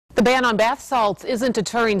The ban on bath salts isn't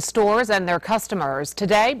deterring stores and their customers.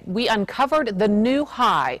 Today, we uncovered the new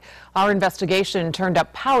high. Our investigation turned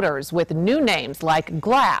up powders with new names like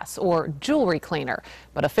glass or jewelry cleaner.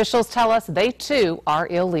 But officials tell us they too are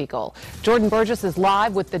illegal. Jordan Burgess is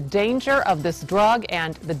live with the danger of this drug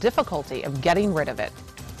and the difficulty of getting rid of it.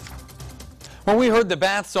 When we heard the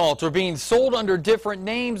bath salts were being sold under different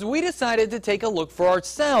names, we decided to take a look for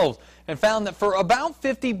ourselves and found that for about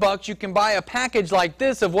 50 bucks you can buy a package like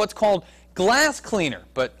this of what's called glass cleaner.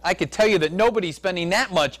 But I could tell you that nobody's spending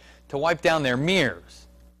that much to wipe down their mirrors.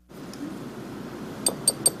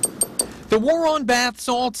 The war on bath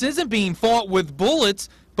salts isn't being fought with bullets,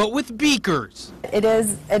 but with beakers. It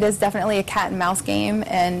is definitely a cat and mouse game,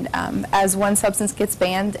 and as one substance gets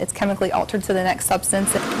banned, it's chemically altered to the next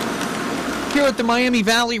substance. Here at the Miami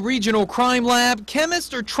Valley Regional Crime Lab,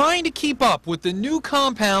 chemists are trying to keep up with the new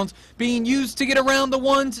compounds being used to get around the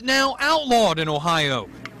ones now outlawed in Ohio.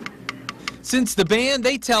 Since the ban,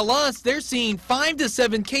 they tell us they're seeing 5 to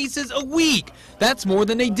 7 cases a week. That's more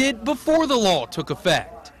than they did before the law took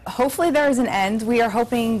effect. Hopefully there is an end. We are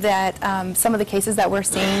hoping that some of the cases that we're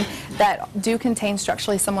seeing that do contain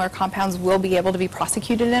structurally similar compounds will be able to be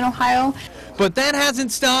prosecuted in Ohio. But that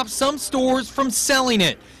hasn't stopped some stores from selling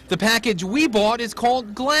it. The package we bought is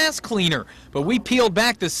called glass cleaner, but we peeled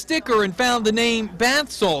back the sticker and found the name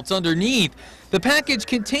bath salts underneath. The package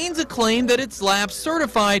contains a claim that it's lab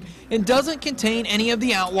certified and doesn't contain any of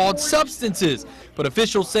the outlawed substances. But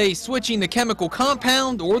officials say switching the chemical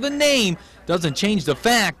compound or the name doesn't change the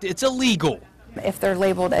fact it's illegal. If they're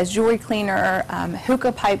labeled as jewelry cleaner,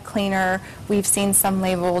 hookah pipe cleaner, we've seen some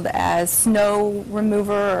labeled as snow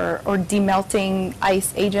remover or demelting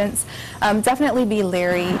ice agents. Definitely be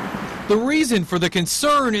leery. The reason for the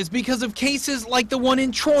concern is because of cases like the one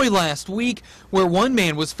in Troy last week, where one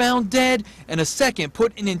man was found dead and a second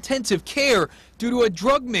put in intensive care due to a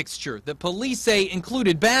drug mixture that police say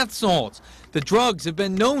included bath salts. The drugs have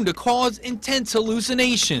been known to cause intense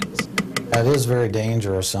hallucinations. It is very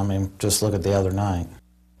dangerous. I mean, just look at the other night.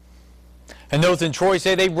 And those in Troy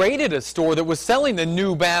say they raided a store that was selling the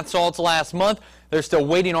new bath salts last month. They're still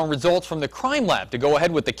waiting on results from the crime lab to go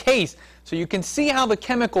ahead with the case, so you can see how the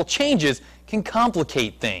chemical changes can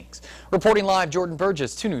complicate things. Reporting live, Jordan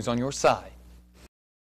Burgess, 2 News on your side.